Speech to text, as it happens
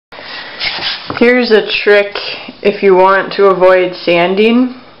Here's a trick if you want to avoid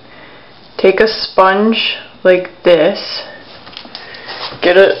sanding. Take a sponge like this,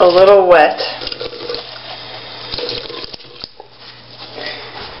 get it a little wet,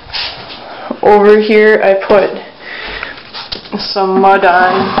 over here I put some mud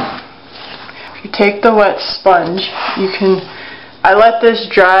on. If you take the wet sponge, I let this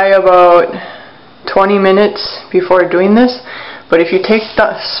dry about 20 minutes before doing this, but if you take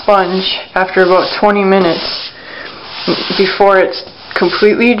the sponge after about 20 minutes before it's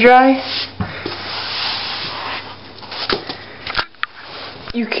completely dry,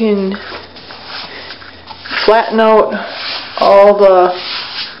 you can flatten out all the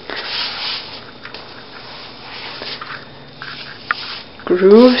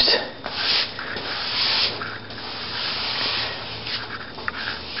grooves.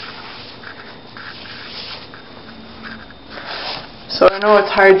 So I know it's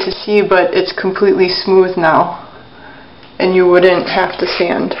hard to see, but it's completely smooth now, and you wouldn't have to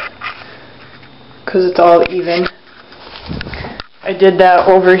sand because it's all even. I did that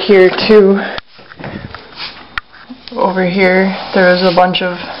over here too. Over here there was a bunch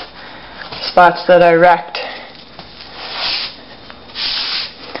of spots that I wrecked,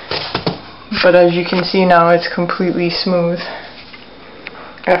 but as you can see now it's completely smooth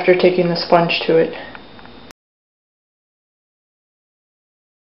after taking the sponge to it.